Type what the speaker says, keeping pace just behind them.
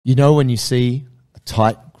You know when you see a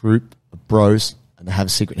tight group of bros and they have a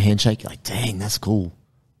secret handshake, you're like, dang, that's cool.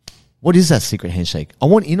 What is that secret handshake? I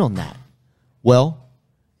want in on that. Well,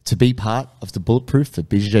 to be part of the Bulletproof for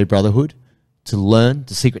BJJ Brotherhood, to learn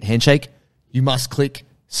the secret handshake, you must click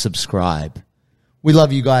subscribe. We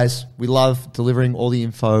love you guys. We love delivering all the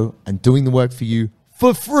info and doing the work for you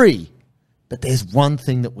for free. But there's one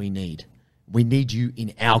thing that we need. We need you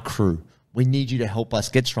in our crew. We need you to help us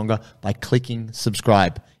get stronger by clicking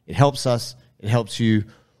subscribe. It helps us. It helps you.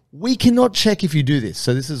 We cannot check if you do this.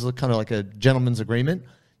 So this is kind of like a gentleman's agreement,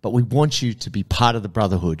 but we want you to be part of the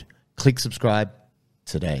brotherhood. Click subscribe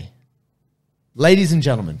today. Ladies and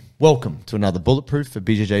gentlemen, welcome to another Bulletproof for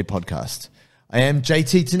BJJ podcast. I am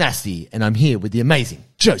JT Tenacity, and I'm here with the amazing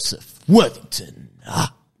Joseph Worthington.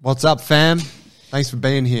 What's up, fam? Thanks for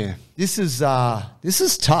being here. This is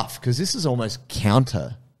tough because this is almost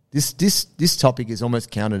counter. This topic is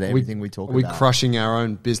almost counter to everything we talk about. Are we crushing our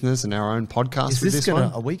own business and our own podcast with this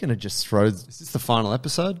one? Are we going to just throw... Is this the final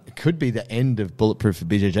episode? It could be the end of Bulletproof for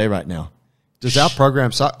BJJ right now. Does our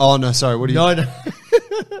program suck? Oh, no, sorry. What do you... No.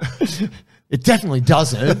 It definitely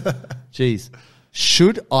doesn't. Jeez.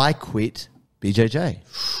 Should I quit BJJ?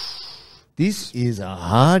 This is a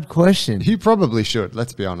hard question. You probably should,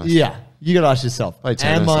 let's be honest. Yeah. You got to ask yourself,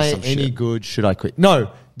 am I any good? Should I quit?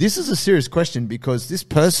 No. This is a serious question because this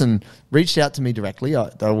person reached out to me directly.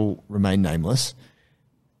 They will remain nameless.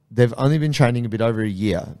 They've only been training a bit over a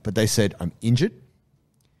year, but they said, I'm injured.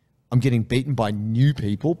 I'm getting beaten by new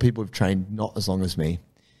people who've trained not as long as me.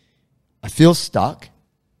 I feel stuck,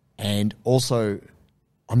 and also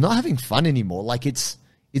I'm not having fun anymore. Like it's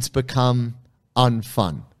become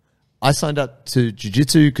unfun. I signed up to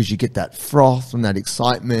jiu-jitsu because you get that froth and that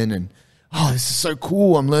excitement and, oh, this is so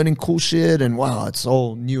cool. I'm learning cool shit and wow, it's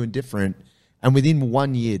all new and different. And within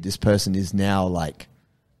 1 year, this person is now like,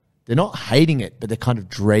 they're not hating it, but they're kind of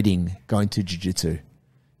dreading going to jiu-jitsu.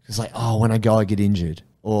 It's like, oh, when I go, I get injured.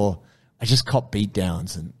 Or I just cop beat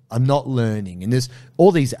downs and I'm not learning. And there's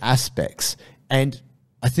all these aspects. And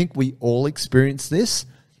I think we all experience this,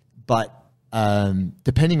 but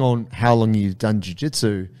depending on how long you've done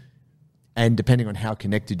jiu-jitsu and depending on how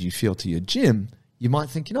connected you feel to your gym, you might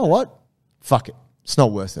think, you know what? Fuck it. It's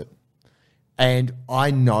not worth it. And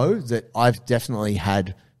I know that I've definitely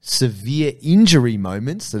had severe injury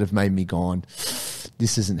moments that have made me gone,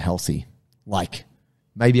 this isn't healthy. Like,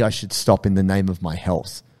 maybe I should stop in the name of my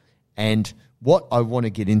health. And what I want to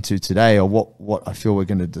get into today, or what I feel we're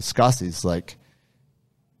going to discuss, is like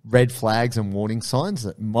red flags and warning signs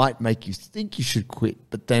that might make you think you should quit,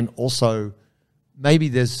 but then also maybe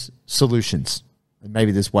there's solutions and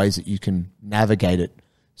maybe there's ways that you can navigate it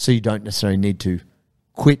so you don't necessarily need to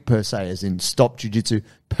quit per se, as in stop jiu-jitsu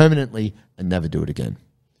permanently and never do it again.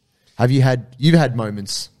 You've had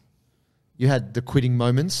moments, you had the quitting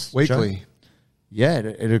moments? Weekly. Joe? Yeah,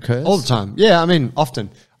 it occurs. All the time. Yeah, I mean, often.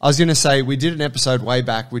 I was going to say, we did an episode way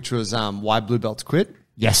back, which was Why Blue Belts Quit.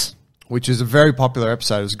 Yes. Which is a very popular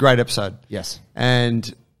episode. It was a great episode. Yes.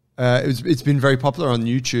 And it's been very popular on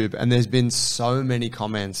YouTube, and there's been so many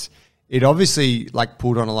comments. It obviously like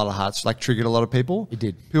pulled on a lot of hearts, like triggered a lot of people. It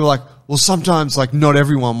did. People were like, well, sometimes like not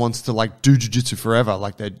everyone wants to like do jiu-jitsu forever.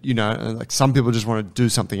 Like they, like some people just want to do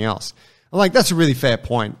something else. I'm like, that's a really fair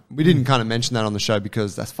point. We didn't kind of mention that on the show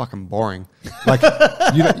because that's fucking boring. Like,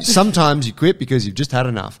 sometimes you quit because you've just had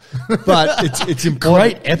enough. But it's important.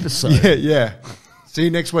 Great episode. Yeah. See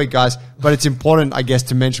you next week, guys. But it's important, I guess,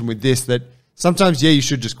 to mention with this that sometimes, you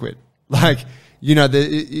should just quit. Like,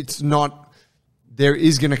 it's not... There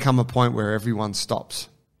is going to come a point where everyone stops.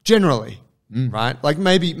 Generally, right? Like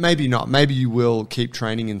maybe not. Maybe you will keep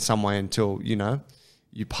training in some way until,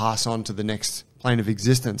 you pass on to the next plane of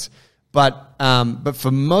existence. But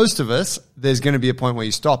for most of us, there's going to be a point where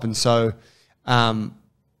you stop. And so,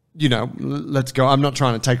 let's go. I'm not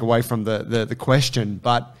trying to take away from the question,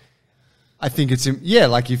 but I think it's,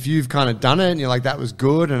 like if you've kind of done it and you're like, that was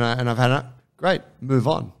good and I've had it, great, move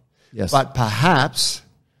on. Yes. But perhaps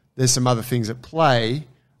there's some other things at play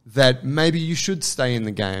that maybe you should stay in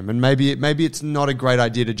the game, and maybe it's not a great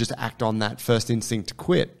idea to just act on that first instinct to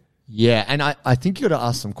quit. Yeah, and I think you got to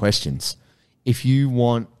ask some questions. If you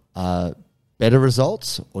want better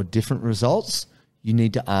results or different results, you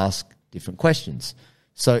need to ask different questions.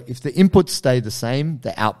 So if the inputs stay the same,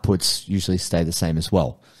 the outputs usually stay the same as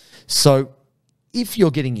well. So if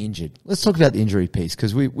you're getting injured, let's talk about the injury piece,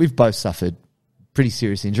 because we've both suffered pretty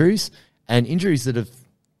serious injuries, and injuries that have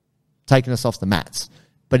taken us off the mats,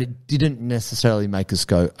 but it didn't necessarily make us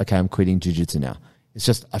go, okay, I'm quitting jiu-jitsu now. It's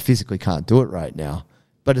just I physically can't do it right now.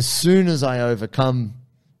 But as soon as I overcome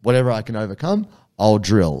whatever I can overcome, I'll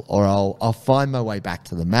drill or I'll find my way back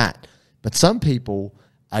to the mat. But some people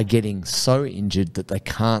are getting so injured that they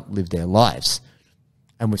can't live their lives.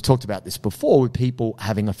 And we've talked about this before with people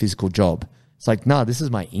having a physical job. It's like, no, this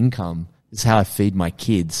is my income. This is how I feed my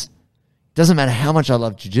kids. It doesn't matter how much I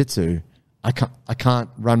love jiu-jitsu. I can't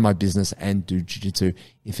run my business and do jiu-jitsu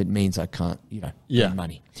if it means I can't, earn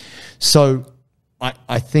money. So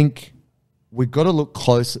I think we've got to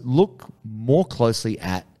look more closely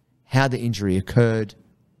at how the injury occurred.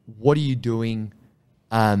 What are you doing?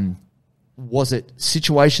 Was it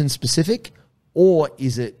situation specific, or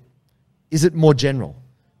is it more general?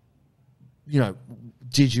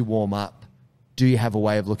 Did you warm up? Do you have a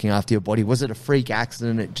way of looking after your body? Was it a freak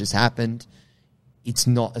accident? It just happened. It's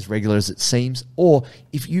not as regular as it seems. Or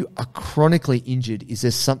if you are chronically injured, is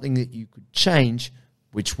there something that you could change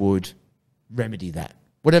which would remedy that?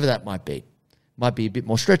 Whatever that might be. It might be a bit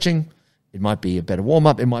more stretching. It might be a better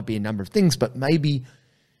warm-up. It might be a number of things. But maybe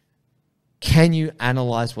can you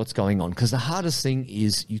analyze what's going on? Because the hardest thing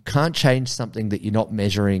is you can't change something that you're not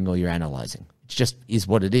measuring or you're analyzing. It just is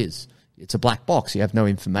what it is. It's a black box. You have no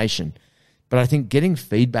information. But I think getting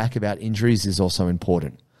feedback about injuries is also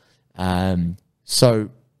important. So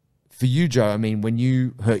for you, Joe, I mean, when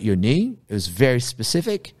you hurt your knee, it was very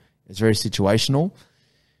specific. It was very situational.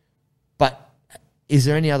 But is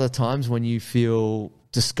there any other times when you feel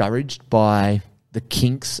discouraged by the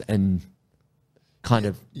kinks and kind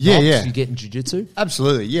of knocks you get in jiu-jitsu?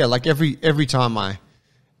 Absolutely. Yeah. Like every time I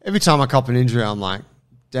cop an injury, I'm like,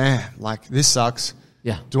 damn, like this sucks.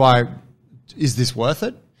 Yeah. Is this worth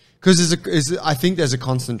it? Because I think there's a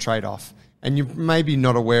constant trade-off. And you're maybe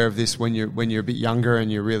not aware of this when you're a bit younger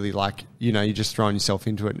and you're really like, you're just throwing yourself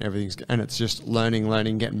into it and it's just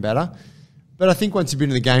learning, getting better. But I think once you've been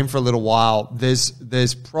in the game for a little while,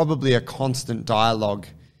 there's probably a constant dialogue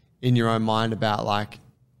in your own mind about like,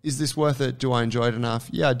 is this worth it? Do I enjoy it enough?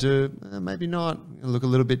 Yeah, I do. Maybe not. Look a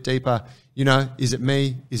little bit deeper. Is it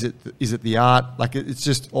me? Is it the art? Like it's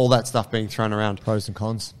just all that stuff being thrown around. Pros and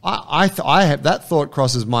cons. I have that thought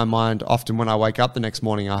crosses my mind often when I wake up the next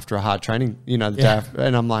morning after a hard training, day,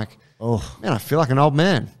 and I'm like, oh man, I feel like an old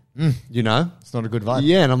man. It's not a good vibe.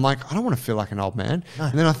 Yeah, and I'm like, I don't want to feel like an old man. No.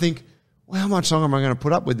 And then I think, well, how much longer am I going to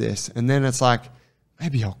put up with this? And then it's like,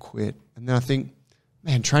 maybe I'll quit. And then I think,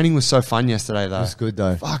 man, training was so fun yesterday though. It was good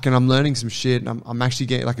though. Fuck, and I'm learning some shit. And I'm actually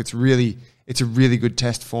getting like it's a really good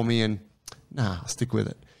test for me. And I'll stick with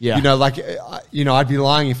it. Yeah. I'd be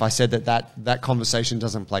lying if I said that conversation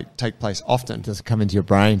doesn't take place often. It doesn't come into your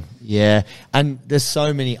brain. Yeah. And there's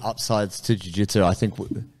so many upsides to jiu-jitsu. I think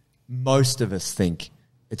most of us think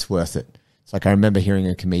it's worth it. It's like I remember hearing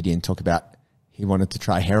a comedian talk about he wanted to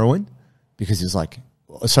try heroin because he was like,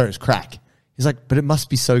 it was crack. He's like, but it must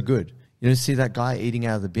be so good. See that guy eating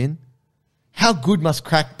out of the bin? How good must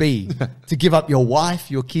crack be to give up your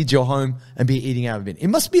wife, your kids, your home, and be eating out of a bin? It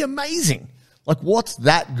must be amazing. Like, what's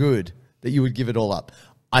that good that you would give it all up?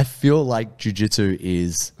 I feel like jiu-jitsu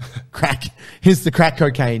is crack. Is the crack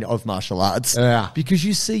cocaine of martial arts. Yeah. Because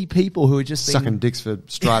you see people who are just sucking dicks for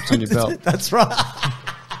stripes on your belt. That's right.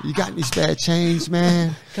 You got any spare change,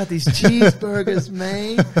 man? Got these cheeseburgers,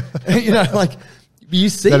 man. You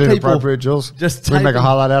see that people inappropriate, Jules. Just we make a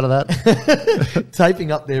highlight out of that.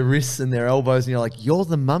 Taping up their wrists and their elbows, and you're like, you're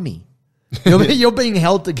the mummy. You're being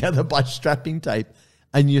held together by strapping tape,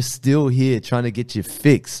 and you're still here trying to get your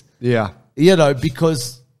fix. Yeah.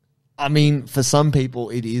 Because, I mean, for some people,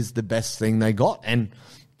 it is the best thing they got, and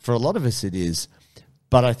for a lot of us, it is.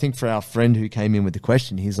 But I think for our friend who came in with the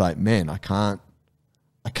question, he's like, man, I can't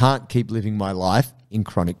keep living my life in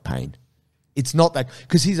chronic pain. It's not that,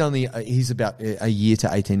 because he's about a year to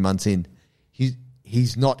 18 months in.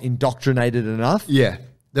 He's not indoctrinated enough. Yeah.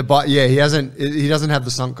 He doesn't have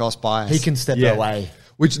the sunk cost bias. He can step away.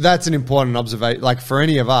 Which that's an important observation. Like for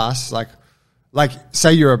any of us, like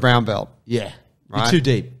say you're a brown belt. Yeah. Right? You're too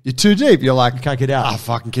deep. You're too deep. You're like, you can't get out.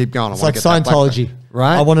 Fucking keep going. It's like Scientology.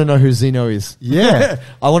 Right? I want to know who Zeno is. Yeah.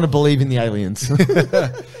 I want to believe in the aliens.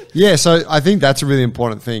 Yeah. So I think that's a really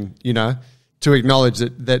important thing, to acknowledge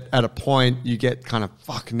that at a point you get kind of,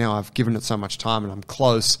 fuck, now I've given it so much time and I'm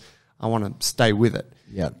close. I want to stay with it.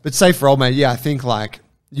 Yeah. But say for old man, I think like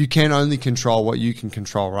you can only control what you can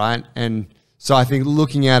control, right? And so I think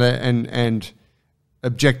looking at it and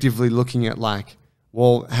objectively looking at like,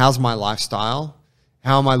 well, how's my lifestyle?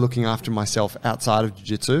 How am I looking after myself outside of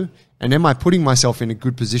jiu-jitsu? And am I putting myself in a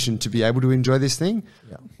good position to be able to enjoy this thing?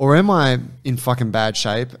 Yeah. Or am I in fucking bad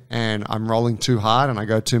shape and I'm rolling too hard and I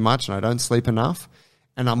go too much and I don't sleep enough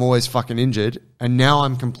and I'm always fucking injured and now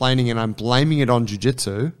I'm complaining and I'm blaming it on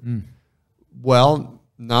jiu-jitsu? Well,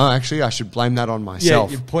 no, actually I should blame that on myself.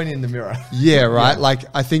 Yeah, you're pointing in the mirror. Yeah, right? Yeah. Like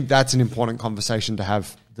I think that's an important conversation to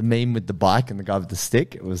have. The meme with the bike and the guy with the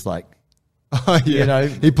stick, it was like, Oh, yeah. You know,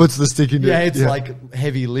 he puts the stick in. Yeah, it's like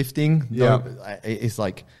heavy lifting. Yeah. No, it's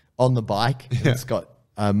like on the bike. Yeah. It's got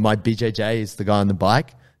my BJJ is the guy on the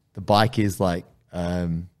bike. The bike is like,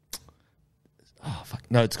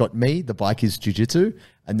 it's got me. The bike is jiu-jitsu.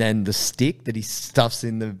 And then the stick that he stuffs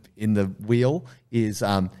in the wheel is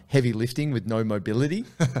heavy lifting with no mobility.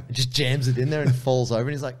 It just jams it in there and falls over.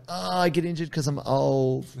 And he's like, I get injured because I'm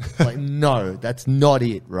old. Like, no, that's not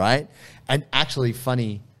it, right? And actually,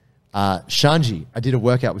 funny, Shanji, I did a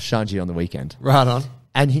workout with Shanji on the weekend. Right on.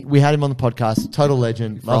 And we had him on the podcast. Total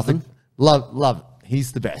legend. Love it.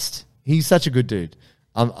 He's the best. He's such a good dude.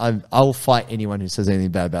 I'll fight anyone who says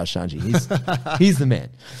anything bad about Shanji. He's the man.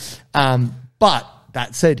 But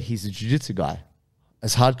that said, he's a jiu-jitsu guy.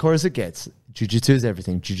 As hardcore as it gets, jiu-jitsu is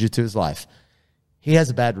everything. Jiu-jitsu is life. He has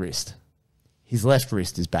a bad wrist. His left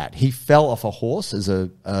wrist is bad. He fell off a horse as a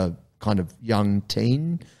kind of young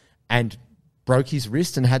teen and broke his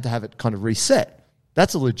wrist and had to have it kind of reset.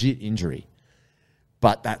 That's a legit injury.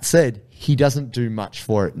 But that said, he doesn't do much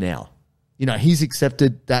for it now. You know, he's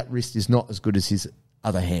accepted that wrist is not as good as his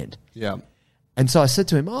other hand. Yeah. And so I said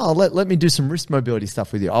to him, let me do some wrist mobility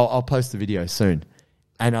stuff with you. I'll post the video soon.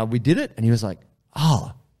 And we did it. And he was like,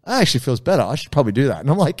 that actually feels better. I should probably do that. And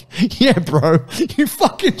I'm like, yeah, bro, you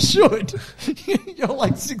fucking should. You're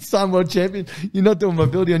like 6-time world champion. You're not doing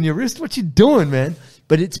mobility on your wrist. What you doing, man?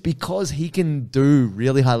 But it's because he can do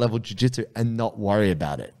really high level jiu-jitsu and not worry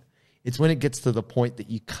about it. It's when it gets to the point that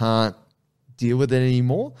you can't deal with it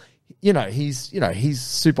anymore. He's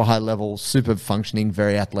super high level, super functioning,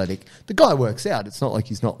 very athletic. The guy works out. It's not like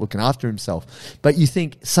he's not looking after himself. But you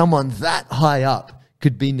think someone that high up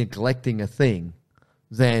could be neglecting a thing,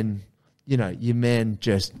 then, your man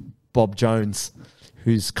just Bob Jones,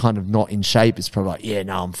 who's kind of not in shape, is probably like, yeah,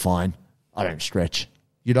 no, I'm fine. I don't stretch,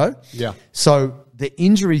 Yeah. So the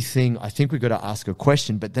injury thing, I think we've got to ask a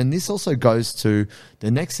question, but then this also goes to the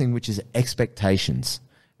next thing, which is expectations.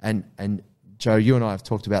 And Joe, you and I have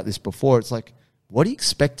talked about this before. It's like, what do you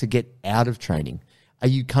expect to get out of training? Are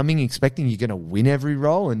you coming expecting you're going to win every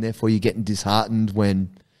role and therefore you're getting disheartened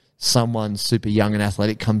when someone super young and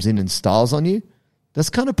athletic comes in and styles on you?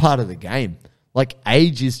 That's kind of part of the game. Like,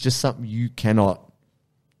 age is just something you can't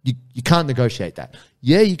negotiate that.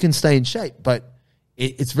 Yeah, you can stay in shape, but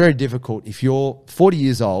it's very difficult. If you're 40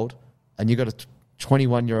 years old and you've got a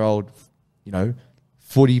 21-year-old,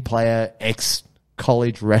 footy player,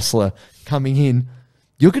 ex-college wrestler coming in,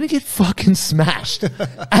 you're going to get fucking smashed.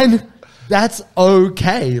 And that's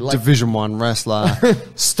okay. Like, Division 1 wrestler,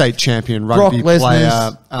 state champion rugby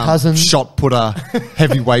player, cousin, shot putter,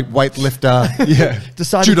 heavyweight weightlifter,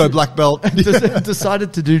 judo black belt.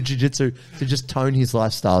 Decided to do jiu-jitsu to just tone his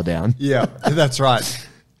lifestyle down. Yeah, that's right.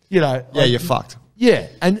 You're fucked. Yeah,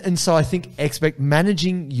 and so I think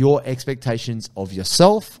managing your expectations of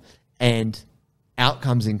yourself and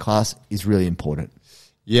outcomes in class is really important.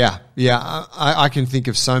 Yeah. I can think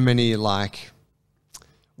of so many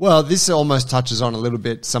this almost touches on a little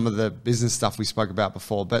bit some of the business stuff we spoke about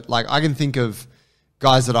before, but I can think of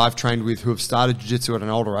guys that I've trained with who have started jiu-jitsu at an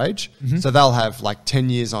older age. Mm-hmm. So they'll have 10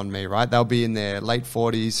 years on me, right? They'll be in their late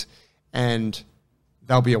 40s and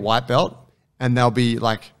they'll be a white belt and they'll be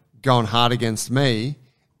going hard against me,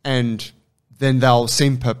 and then they'll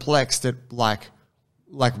seem perplexed at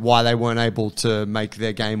why they weren't able to make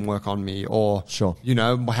their game work on me, or sure,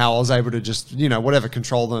 how I was able to just whatever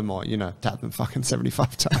control them, or tap them fucking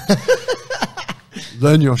 75 times.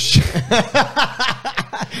 Learn your shit.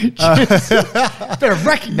 Better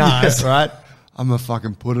recognize, right? I'm gonna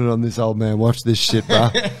fucking put it on this old man. Watch this shit, bro.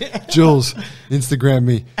 Jules, Instagram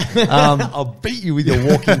me. I'll beat you with your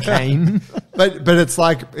walking cane. But it's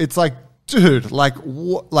like, dude,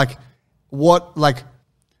 what.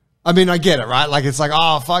 I mean, I get it, right? It's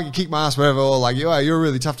fuck, you kick my ass, whatever, or you're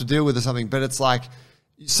really tough to deal with or something. But it's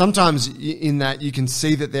sometimes in that you can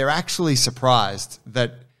see that they're actually surprised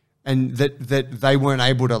that they weren't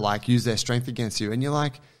able to use their strength against you, and you're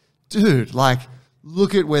like, dude,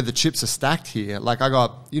 look at where the chips are stacked here. I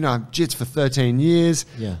got, jits for 13 years,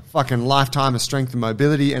 fucking lifetime of strength and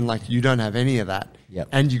mobility, and you don't have any of that. Yep.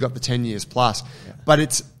 And you got the 10 years plus. Yep.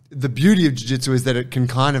 But the beauty of jiu-jitsu is that it can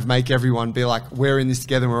kind of make everyone be we're in this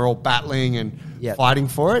together and we're all battling and fighting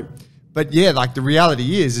for it. But the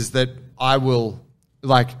reality is that I will,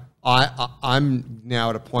 I'm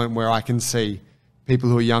now at a point where I can see people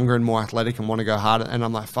who are younger and more athletic and want to go harder, and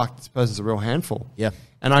I'm like, fuck, this person's a real handful. Yeah.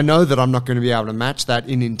 And I know that I'm not going to be able to match that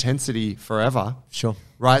in intensity forever. Sure.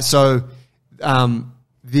 Right? So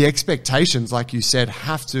the expectations, like you said,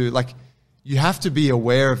 have to, you have to be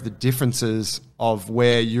aware of the differences of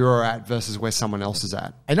where you're at versus where someone else is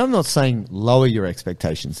at. And I'm not saying lower your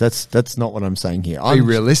expectations. That's not what I'm saying here. Be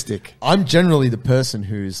realistic. I'm generally the person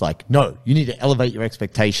who's like, no, you need to elevate your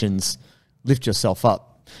expectations, lift yourself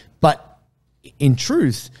up. But in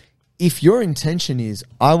truth, if your intention is,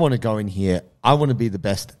 I want to go in here, I want to be the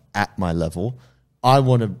best at my level, I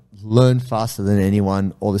want to learn faster than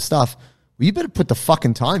anyone, all this stuff, well, you better put the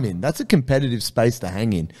fucking time in. That's a competitive space to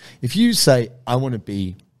hang in. If you say, I want to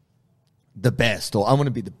be the best, or I want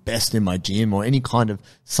to be the best in my gym, or any kind of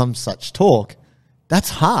some such talk, that's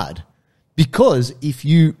hard. Because if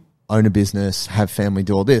you own a business, have family,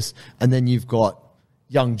 do all this, and then you've got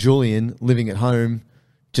young Julian living at home,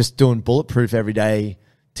 just doing Bulletproof every day,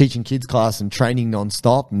 teaching kids class and training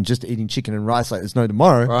nonstop and just eating chicken and rice like there's no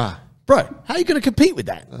tomorrow. Right. Bro, how are you going to compete with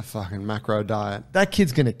that? A fucking macro diet. That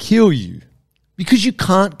kid's going to kill you because you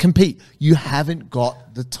can't compete. You haven't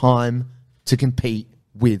got the time to compete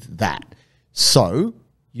with that. So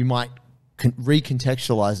you might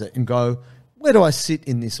recontextualize it and go, where do I sit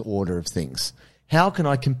in this order of things? How can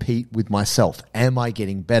I compete with myself? Am I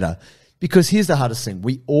getting better? Because here's the hardest thing.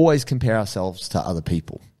 We always compare ourselves to other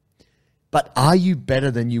people. But are you better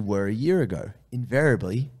than you were a year ago?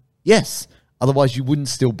 Invariably, yes. Otherwise, you wouldn't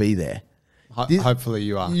still be there. Hopefully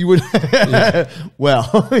you are. You would. Yeah.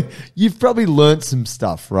 Well, you've probably learned some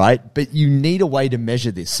stuff, right? But you need a way to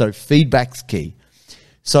measure this. So feedback's key.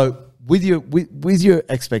 So with your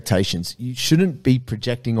expectations, you shouldn't be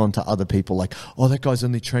projecting onto other people like, oh, that guy's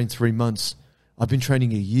only trained 3 months. I've been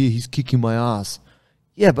training a year. He's kicking my ass.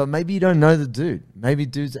 Yeah, but maybe you don't know the dude. Maybe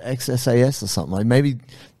dude's ex-SAS or something. Like maybe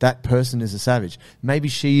that person is a savage. Maybe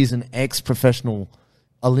she is an ex-professional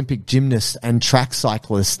Olympic gymnast and track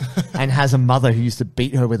cyclist and has a mother who used to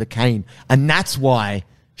beat her with a cane. And that's why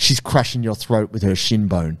she's crushing your throat with her shin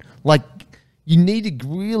bone. Like, you need to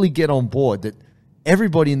really get on board that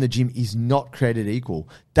everybody in the gym is not created equal.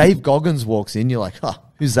 Dave Goggins walks in, you're like, huh,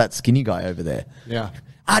 who's that skinny guy over there? Yeah.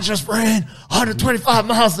 I just ran 125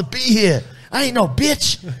 miles to be here. I ain't no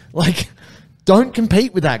bitch. Like, don't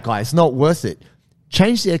compete with that guy. It's not worth it.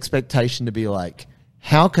 Change the expectation to be like,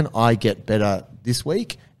 how can I get better this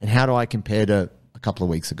week? And how do I compare to a couple of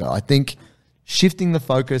weeks ago? I think shifting the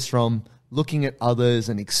focus from looking at others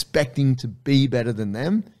and expecting to be better than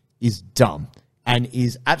them is dumb and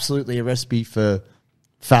is absolutely a recipe for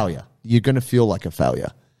failure. You're going to feel like a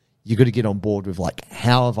failure. You've got to get on board with like,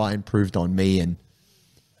 how have I improved on me?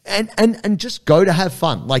 And just go to have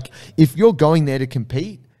fun. Like, if you're going there to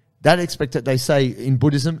compete, they say in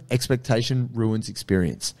Buddhism, expectation ruins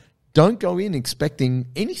experience. Don't go in expecting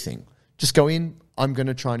anything. Just go in, I'm going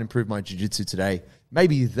to try and improve my jiu-jitsu today.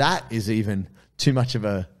 Maybe that is even too much of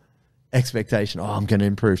a expectation. Oh, I'm going to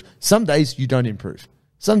improve. Some days you don't improve.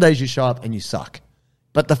 Some days you show up and you suck.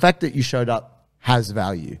 But the fact that you showed up has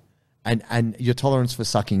value. And your tolerance for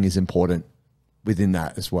sucking is important within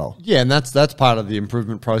that as well. Yeah, and that's part of the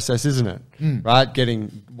improvement process, isn't it? Right?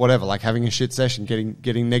 Getting whatever, like having a shit session,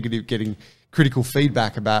 getting negative, getting critical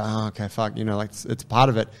feedback about, oh, okay, fuck, like it's part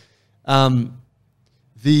of it.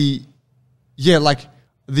 The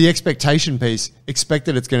expectation piece, expect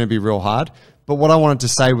that it's going to be real hard. But what I wanted to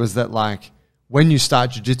say was that, like, when you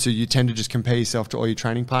start jiu-jitsu, you tend to just compare yourself to all your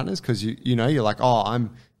training partners because you're like, oh,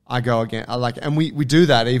 I go again. And we do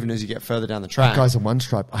that even as you get further down the track. That guy's on one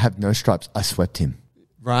stripe. I have no stripes. I swept him.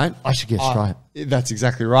 Right? I should get a stripe. That's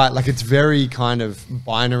exactly right. Like, it's very kind of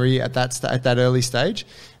binary at that early stage.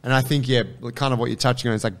 And I think, yeah, kind of what you're touching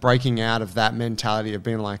on is like breaking out of that mentality of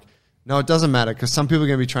being like, no, it doesn't matter because some people are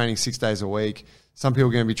going to be training 6 days a week. Some people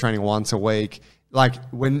are going to be training once a week. Like,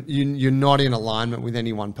 when you're not in alignment with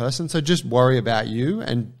any one person. So just worry about you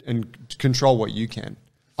and control what you can.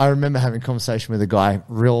 I remember having a conversation with a guy,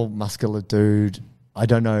 real muscular dude. I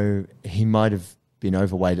don't know, he might have been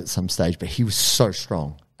overweight at some stage, but he was so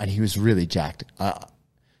strong and he was really jacked.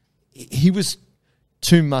 He was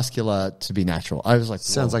too muscular to be natural. I was like,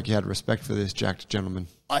 sounds like you had respect for this jacked gentleman.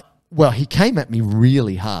 Well, he came at me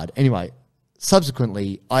really hard. Anyway,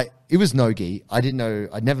 subsequently, it was no-gi. I didn't know,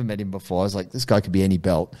 I'd never met him before. I was like, this guy could be any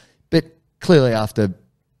belt. But clearly after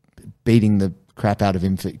beating the crap out of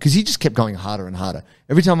him, because he just kept going harder and harder.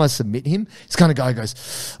 Every time I submit him, this kind of guy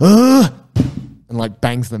goes, ugh, and like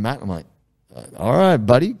bangs the mat. I'm like, all right,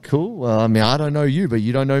 buddy, cool. Well, I mean, I don't know you, but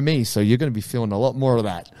you don't know me, so you're going to be feeling a lot more of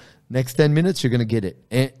that. Next 10 minutes, you're going to get it.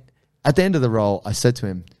 And at the end of the roll, I said to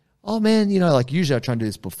him, oh, man, like usually I try and do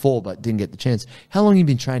this before, but didn't get the chance. How long have you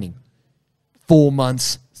been training? 4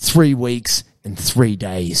 months, 3 weeks, and 3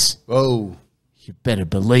 days. Whoa. You better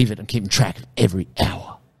believe it. I'm keeping track of every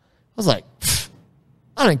hour. I was like,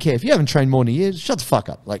 I don't care. If you haven't trained more than a year, shut the fuck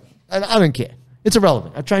up. Like, I don't care. It's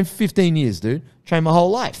irrelevant. I trained 15 years, dude. Trained my whole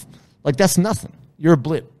life. Like, that's nothing. You're a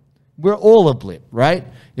blip. We're all a blip, right?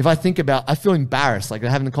 If I think about, I feel embarrassed, like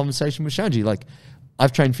having a conversation with Shanji. Like,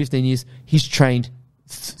 I've trained 15 years. He's trained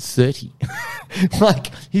 30. Like,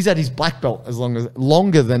 he's had his black belt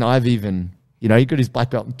longer than I've even, he got his black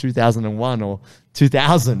belt in 2001 or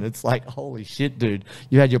 2000. It's like, holy shit, dude.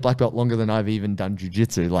 You had your black belt longer than I've even done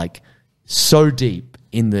jiu-jitsu. Like, so deep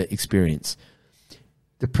in the experience.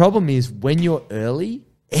 The problem is when you're early,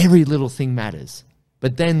 every little thing matters.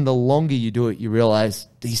 But then the longer you do it, you realize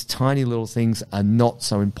these tiny little things are not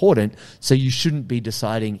so important. So you shouldn't be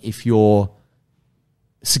deciding if you're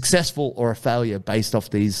successful or a failure based off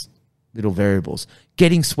these little variables.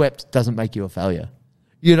 Getting swept doesn't make you a failure.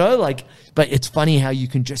 But it's funny how you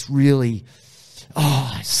can just really,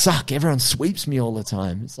 I suck. Everyone sweeps me all the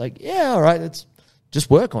time. It's like, yeah, all right, let's just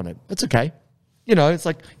work on it. That's okay. It's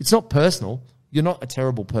like, it's not personal. You're not a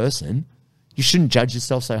terrible person. You shouldn't judge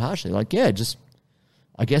yourself so harshly. Like, yeah, just,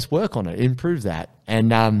 I guess, work on it, improve that.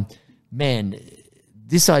 And, man,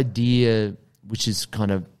 this idea, which is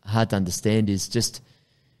kind of hard to understand, is just,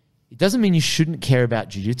 it doesn't mean you shouldn't care about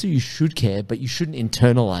jiu-jitsu. You should care, but you shouldn't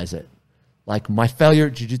internalize it. Like, my failure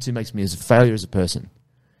at jiu-jitsu makes me as a failure as a person.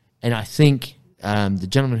 And I think the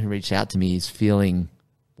gentleman who reached out to me is feeling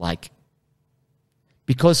like,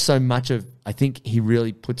 because so much of, I think he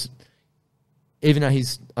really puts, even though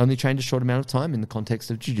he's only trained a short amount of time in the context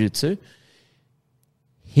of jiu-jitsu,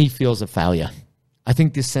 he feels a failure. I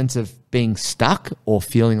think this sense of being stuck or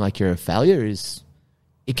feeling like you're a failure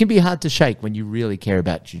it can be hard to shake when you really care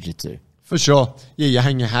about jiu-jitsu. For sure. Yeah, you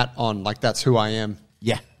hang your hat on, like, that's who I am.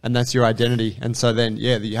 Yeah. And that's your identity. And so then,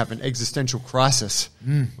 you have an existential crisis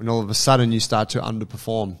when all of a sudden you start to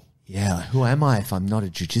underperform. Yeah, who am I if I'm not a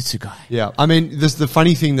jiu-jitsu guy? Yeah, I mean, there's the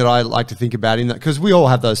funny thing that I like to think about in that, because we all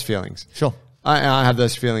have those feelings. Sure. I have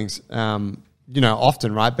those feelings,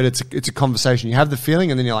 often, right? But it's a conversation. You have the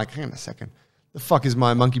feeling and then you're like, hang on a second. The fuck is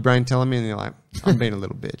my monkey brain telling me? And you're like, I'm being a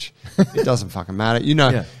little bitch. It doesn't fucking matter.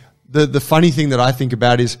 Yeah. The funny thing that I think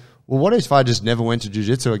about is, well, what if I just never went to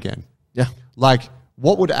jiu-jitsu again? Yeah. Like,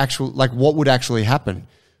 what would actually happen?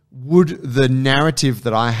 Would the narrative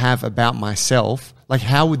that I have about myself, like,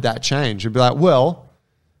 how would that change? It'd be like, well,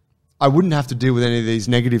 I wouldn't have to deal with any of these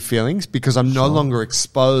negative feelings because I'm no longer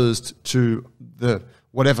exposed to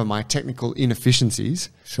my technical inefficiencies.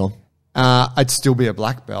 Sure. I'd still be a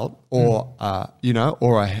black belt or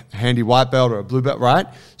a handy white belt or a blue belt, right?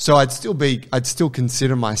 So I'd still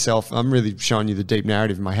consider myself, I'm really showing you the deep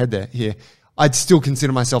narrative in my head here. I'd still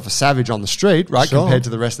consider myself a savage on the street, right? Sure. Compared to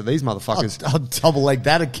the rest of these motherfuckers. I'll double leg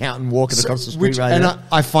that accountant walking across the street right now. And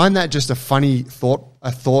I find that just a funny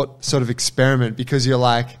thought sort of experiment, because you're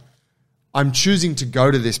like, I'm choosing to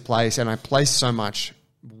go to this place and I place so much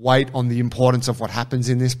weight on the importance of what happens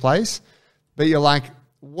in this place. But you're like,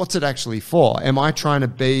 what's it actually for? Am I trying to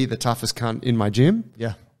be the toughest cunt in my gym?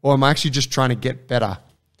 Yeah. Or am I actually just trying to get better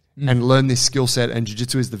and learn this skill set, and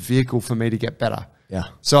jiu-jitsu is the vehicle for me to get better? Yeah.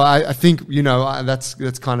 So I think,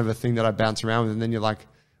 that's kind of a thing that I bounce around with. And then you're like,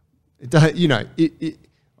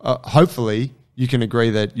 hopefully you can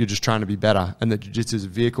agree that you're just trying to be better and that jiu-jitsu is a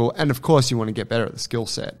vehicle. And of course you want to get better at the skill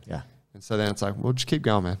set. Yeah. And so then it's like, well, just keep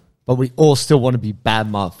going, man. But we all still want to be bad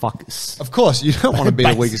motherfuckers. Of course, you don't want to be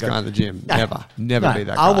the weakest guy in the gym. Never be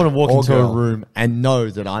that guy. I want to walk into a room and know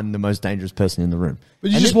that I'm the most dangerous person in the room.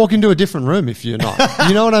 But you just walk into a different room if you're not.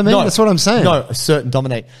 You know what I mean? That's what I'm saying. No, a certain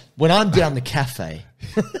dominate. When I'm down the cafe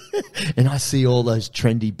and I see all those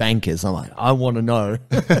trendy bankers, I'm like, I want to know.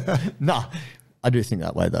 No, I do think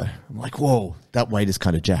that way though. I'm like, whoa, that weight is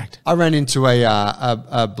kind of jacked. I ran into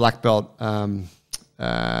a black belt,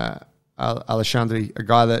 Alexandri, a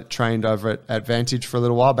guy that trained over at Vantage for a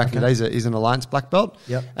little while back in the days. He's an Alliance black belt.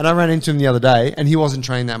 Yep. And I ran into him the other day, and he wasn't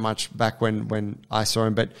trained that much back when I saw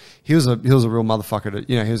him, but he was a real motherfucker.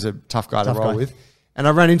 He was a tough guy to roll with. And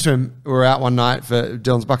I ran into him. We were out one night for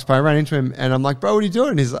Dylan's Bucks Play. I ran into him, and I'm like, bro, what are you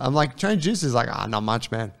doing? I'm like, training jiu-jitsu. He's like, not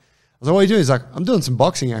much, man. I was like, what are you doing? He's like, I'm doing some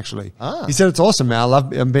boxing, actually. He said, it's awesome, man.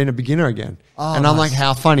 I'm being a beginner again. And I'm like,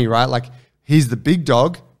 how funny, right? Like, he's the big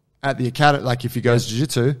dog at the academy, like if he goes to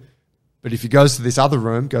jiu-jitsu. But if he goes to this other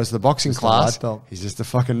room, goes to the boxing class, he's just a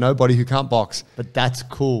fucking nobody who can't box. But that's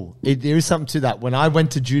cool. There is something to that. When I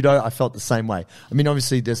went to judo, I felt the same way. I mean,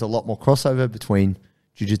 obviously, there's a lot more crossover between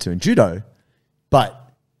jiu-jitsu and judo,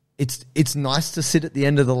 but it's nice to sit at the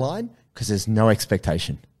end of the line because there's no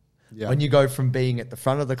expectation. Yeah. When you go from being at the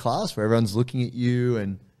front of the class where everyone's looking at you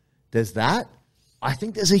and there's that, I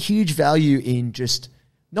think there's a huge value in just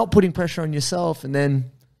not putting pressure on yourself and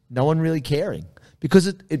then no one really caring. Because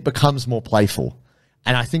it becomes more playful.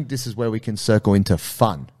 And I think this is where we can circle into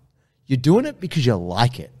fun. You're doing it because you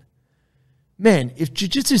like it. man, if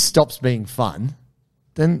jiu-jitsu stops being fun,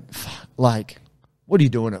 then like, what are you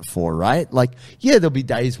doing it for, right? Like, yeah, there'll be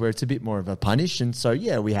days where it's a bit more of a punish. And so,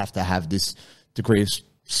 yeah, we have to have this degree of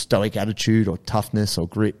stoic attitude or toughness or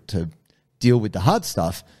grit to deal with the hard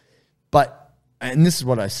stuff. But, and this is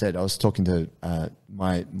what I said, I was talking to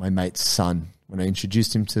my mate's son when I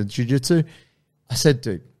introduced him to jiu-jitsu. I said,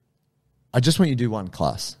 dude, I just want you to do one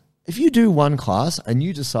class. If you do one class and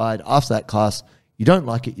you decide after that class you don't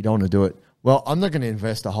like it, you don't want to do it, well, I'm not going to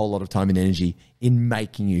invest a whole lot of time and energy in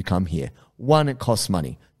making you come here. 1, it costs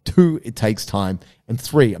money. 2, it takes time. And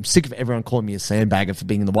 3, I'm sick of everyone calling me a sandbagger for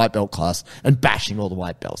being in the white belt class and bashing all the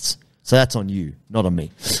white belts. So that's on you, not on me.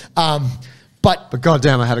 But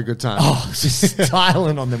goddamn, I had a good time. Oh, just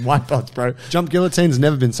styling on them white belts, bro. Jump guillotine's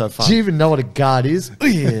never been so fun. Do you even know what a guard is? Oh,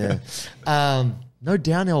 yeah. No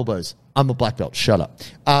down elbows. I'm a black belt. Shut up.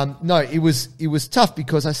 No, it was tough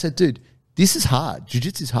because I said, dude, this is hard.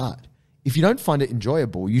 Jiu-jitsu is hard. If you don't find it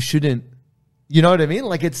enjoyable, you shouldn't. You know what I mean?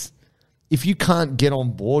 Like, if you can't get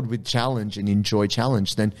on board with challenge and enjoy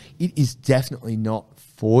challenge, then it is definitely not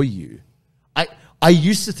for you. I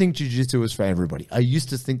used to think jiu-jitsu was for everybody. I used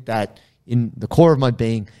to think that in the core of my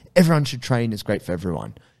being, everyone should train, is great for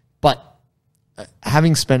everyone. But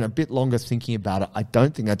having spent a bit longer thinking about it, I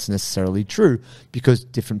don't think that's necessarily true because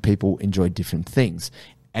different people enjoy different things.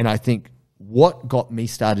 And I think what got me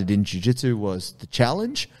started in jiu-jitsu was the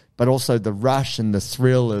challenge, but also the rush and the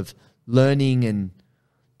thrill of learning and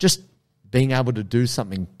just being able to do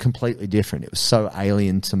something completely different. It was so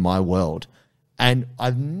alien to my world. And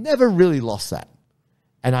I've never really lost that.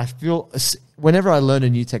 And I feel whenever I learn a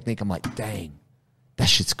new technique, I'm like, dang, that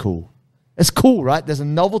shit's cool. It's cool, right? There's a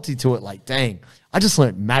novelty to it. Like, dang, I just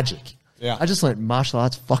learned magic. Yeah. I just learned martial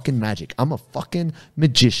arts fucking magic. I'm a fucking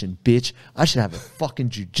magician, bitch. I should have a fucking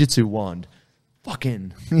jiu-jitsu wand.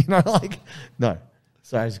 Fucking, like, no.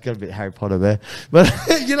 Sorry, I just got a bit Harry Potter there. But,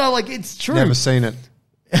 like, it's true. Never seen it.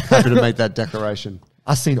 Happy to make that declaration.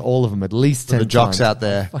 I've seen all of them at least 10 times. The jocks times. out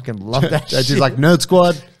there. I fucking love that shit. She's like, Nerd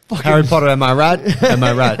Squad, Harry Potter, am I right? Am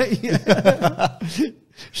I right?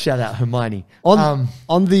 Shout out Hermione. On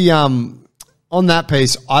that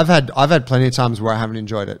piece, I've had plenty of times where I haven't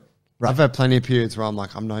enjoyed it. Right. I've had plenty of periods where I'm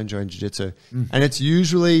like, I'm not enjoying jiu-jitsu. And it's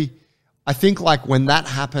usually, I think like when that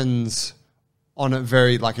happens on a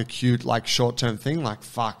very like acute, like short-term thing, like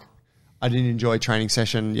fuck, I didn't enjoy training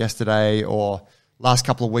session yesterday or last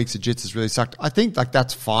couple of weeks of jiu-jitsu's really sucked. I think like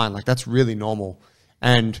that's fine. Like that's really normal.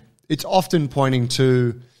 And it's often pointing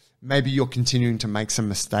to maybe you're continuing to make some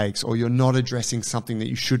mistakes or you're not addressing something that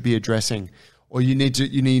you should be addressing or you need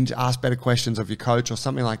to ask better questions of your coach or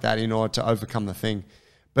something like that in order to overcome the thing.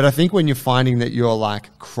 But I think when you're finding that you're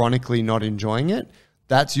like chronically not enjoying it,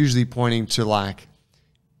 that's usually pointing to like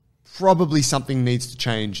probably something needs to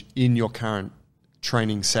change in your current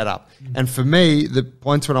training setup. And for me, the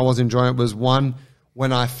points when I was enjoying it was one,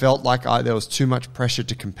 when I felt like there was too much pressure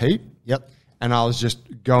to compete. Yep. And I was just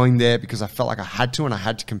going there because I felt like I had to and I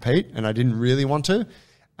had to compete and I didn't really want to.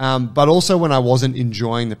 But also when I wasn't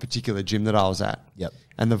enjoying the particular gym that I was at. Yep.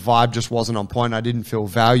 And the vibe just wasn't on point. I didn't feel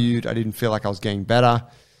valued. I didn't feel like I was getting better.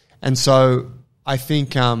 And so I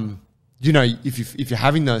think, if you're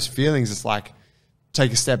having those feelings, it's like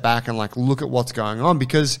take a step back and like look at what's going on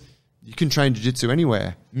because you can train jiu-jitsu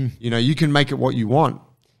anywhere. You can make it what you want.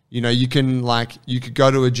 You could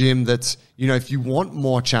go to a gym that's, if you want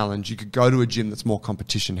more challenge, you could go to a gym that's more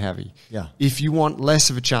competition heavy. Yeah. If you want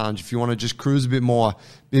less of a challenge, if you want to just cruise a bit more,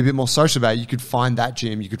 be a bit more social about it, you could find that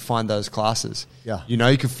gym, you could find those classes. Yeah. You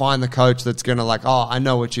could find the coach that's going to like, oh, I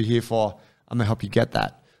know what you're here for. I'm going to help you get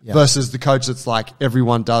that. Yeah. Versus the coach that's like,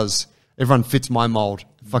 everyone fits my mold,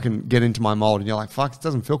 fucking get into my mold. And you're like, fuck, it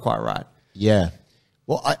doesn't feel quite right. Yeah.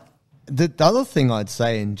 Well, the other thing I'd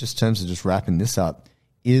say in just terms of just wrapping this up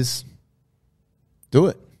is do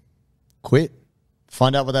it. Quit.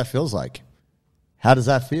 Find out what that feels like. How does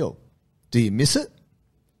that feel? Do you miss it?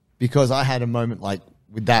 Because I had a moment like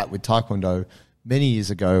with Taekwondo many years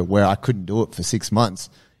ago where I couldn't do it for 6 months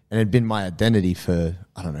and it had been my identity for,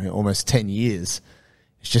 I don't know, almost 10 years.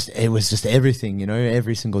 It was just everything,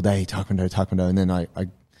 every single day, Taekwondo. And then I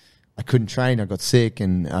couldn't train. I got sick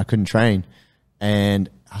and I couldn't train.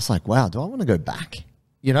 And I was like, wow, do I want to go back?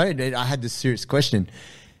 I had this serious question.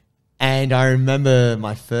 And I remember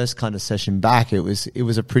my first kind of session back, it was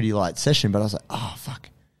a pretty light session, but I was like, oh, fuck,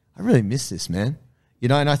 I really miss this, man.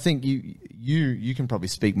 And I think you can probably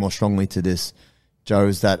speak more strongly to this, Joe,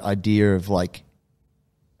 is that idea of like,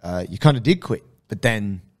 you kind of did quit, but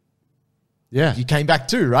then you came back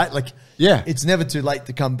too, right? Like, it's never too late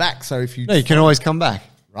to come back. So if you can always come back.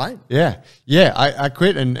 Right? Yeah. I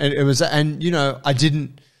quit and it was, and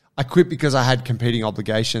I I quit because I had competing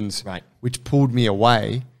obligations, Right. which pulled me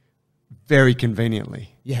away very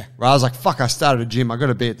conveniently. Yeah. Right. I was like, fuck, I started a gym. I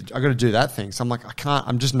got to do that thing. So I'm like,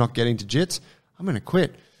 I'm just not getting to jits. I'm going to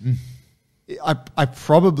quit. I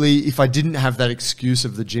probably, if I didn't have that excuse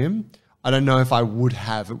of the gym, I don't know if I would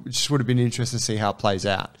have. It just would have been interesting to see how it plays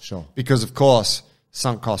out. Sure. Because, of course,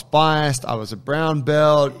 sunk cost biased. I was a brown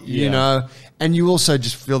belt, you know, and you also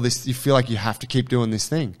just feel this, you feel like you have to keep doing this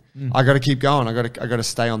thing. I got to keep going. I got to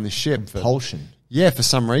stay on this ship. Compulsion. For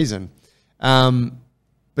some reason.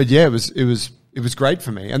 But yeah, it was great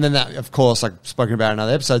for me. And then that, of course, like spoken about in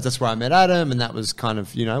other episodes, that's where I met Adam, and that was kind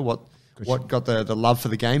of, you know, what got the love for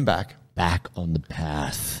the game back. Back on the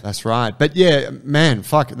path. That's right. But yeah, man,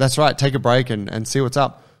 fuck, that's right. Take a break and see what's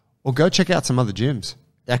up. Or go check out some other gyms.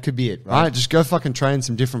 That could be it, right? Right? Just go fucking train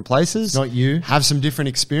some different places. It's not you. Have some different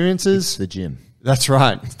experiences. It's the gym. That's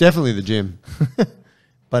right. It's definitely the gym.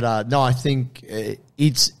 But no, I think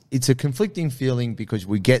it's a conflicting feeling because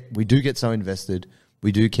we do get so invested,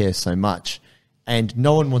 we do care so much, and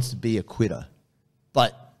no one wants to be a quitter.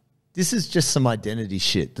 But this is just some identity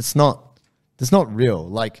shit. That's not real.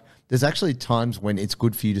 Like, there's actually times when it's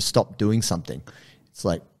good for you to stop doing something. It's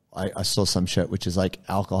like I saw some shirt which is like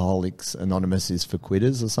Alcoholics Anonymous is for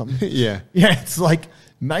quitters or something. Yeah. Yeah, it's like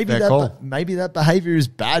maybe cool. maybe that behavior is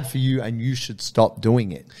bad for you and you should stop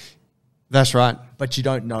doing it. That's right. But you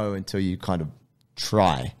don't know until you kind of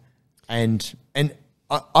try. And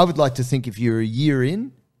I would like to think if you're a year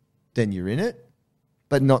in, then you're in it,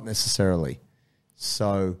 but not necessarily.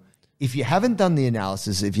 So if you haven't done the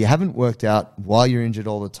analysis, if you haven't worked out while you're injured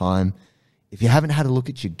all the time, if you haven't had a look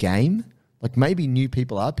at your game, like maybe new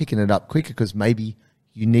people are picking it up quicker because maybe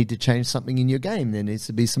you need to change something in your game. There needs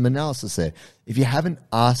to be some analysis there. If you haven't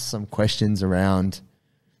asked some questions around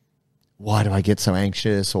why do I get so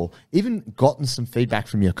anxious, or even gotten some feedback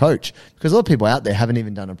from your coach, because a lot of people out there haven't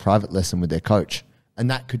even done a private lesson with their coach.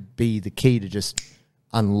 And that could be the key to just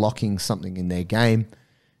unlocking something in their game.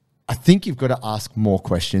 I think you've got to ask more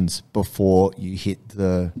questions before you hit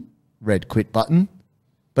the red quit button.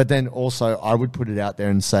 But then also I would put it out there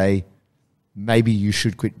and say, maybe you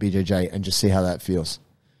should quit BJJ and just see how that feels.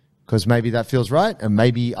 Because maybe that feels right. And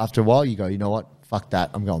maybe after a while you go, you know what? Fuck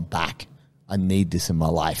that. I'm going back. I need this in my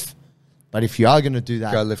life. But if you are going to do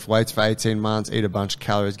that, go lift weights for 18 months, eat a bunch of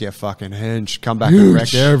calories, get fucking hinged, come back and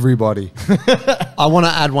wreck everybody. I want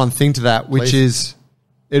to add one thing to that, which is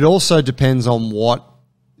it also depends on what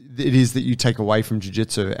it is that you take away from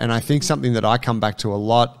jiu-jitsu. And I think something that I come back to a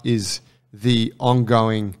lot is the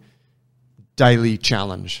ongoing daily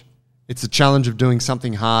challenge. It's a challenge of doing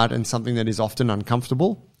something hard and something that is often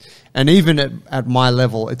uncomfortable. And even at my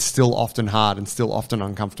level, it's still often hard and still often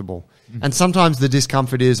uncomfortable. Mm-hmm. And sometimes the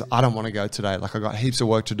discomfort is, I don't want to go today. Like, I got heaps of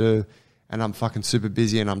work to do and I'm fucking super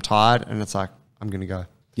busy and I'm tired. And it's like, I'm going to go.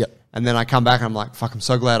 Yep. And then I come back and I'm like, fuck, I'm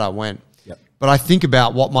so glad I went. Yep. But I think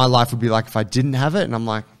about what my life would be like if I didn't have it. And I'm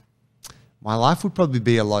like, my life would probably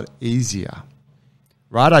be a lot easier.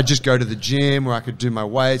 Right? I'd just go to the gym where I could do my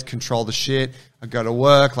weights, control the shit. I go to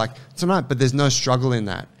work, like, it's all right, but there's no struggle in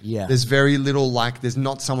that. Yeah. There's very little, like, there's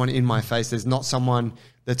not someone in my face. There's not someone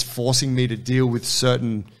that's forcing me to deal with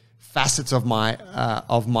certain facets of my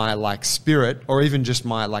like spirit, or even just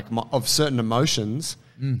of certain emotions,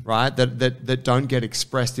 right? That don't get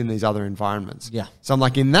expressed in these other environments. Yeah. So I'm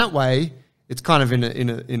like, in that way, it's kind of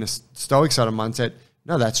in a stoic sort of mindset.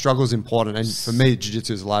 No, that struggle is important. And for me,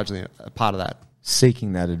 jiu-jitsu is largely a part of that.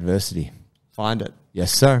 Seeking that adversity. Find it.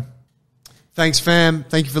 Yes, sir. Thanks, fam.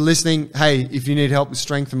 Thank you for listening. Hey, if you need help with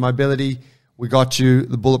strength and mobility, we got you.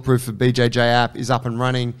 The Bulletproof for BJJ app is up and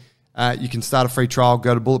running. You can start a free trial.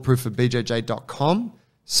 Go to bulletproofforbjj.com.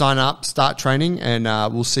 Sign up, start training, and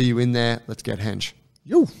we'll see you in there. Let's get hench.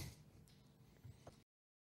 Yo.